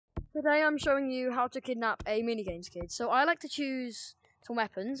Today I'm showing you how to kidnap a minigames kid. So I like to choose some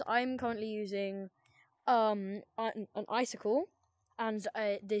weapons. I'm currently using an icicle and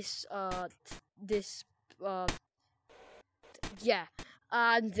this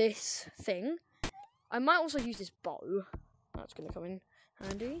thing. I might also use this bow. That's gonna come in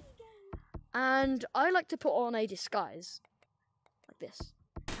handy. And I like to put on a disguise like this.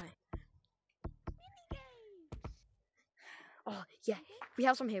 Okay. Oh yeah, we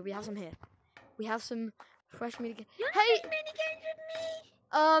have some here. We have some fresh minigames. Hey, minigames with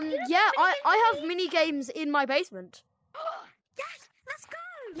me. Yeah, I have minigames in my basement. Yes, let's go.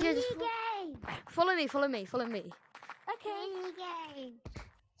 Yeah, Minigame. follow me. Okay. Let's Minigame.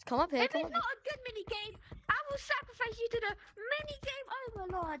 come up here. If it's not a good minigame, I will sacrifice you to the minigame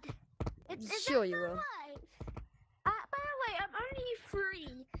overlord. Sure you will. By the way, I'm only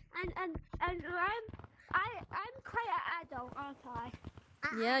 3, and I'm quite an adult, aren't I?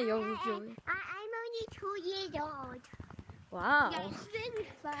 Yeah, you're. I'm only 2 years old. Wow. Yeah, it's really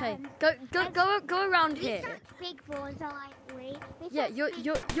fun. Okay, go around We're here. such big boys, aren't we? Yeah,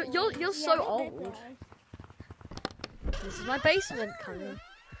 you're so old. This is my basement, Connor.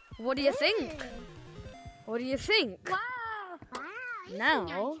 What do you think? What do you think? Wow. This Now.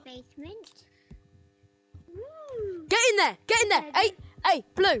 is a nice basement. Get in there! Get in there! Hey,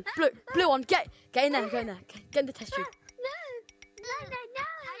 blue one, get in there, get in the test tube. No. I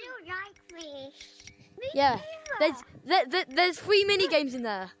don't like fish. Yeah, there's 3 minigames in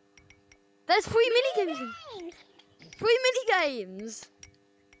there. There's 3 minigames in. 3 minigames.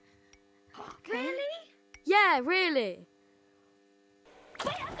 Really? Yeah, really.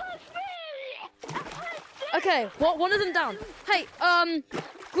 Wait, I got 3. Okay, one of them down. Hey,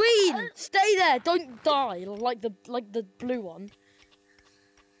 green, stay there, don't die like the blue one.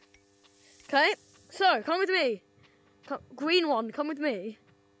 Okay, so come with me. Green one, come with me.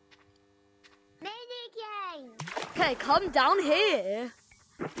 Minigame. Okay, come down here.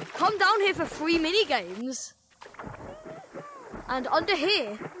 Come down here for 3 minigames. And under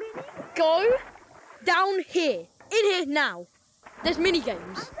here, go down here. In here now. There's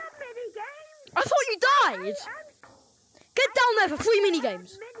minigames. I thought you died. Get down there for 3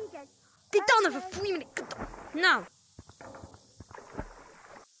 minigames. Get down there for 3 minutes. Now.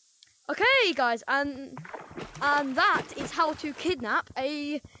 Okay, guys, and that is how to kidnap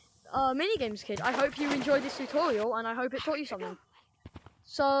a minigames kid. I hope you enjoyed this tutorial, and I hope it taught you something.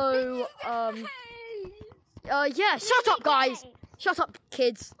 So, yeah, shut up, guys. Shut up,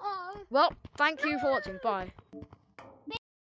 kids. Well, thank you for watching. Bye.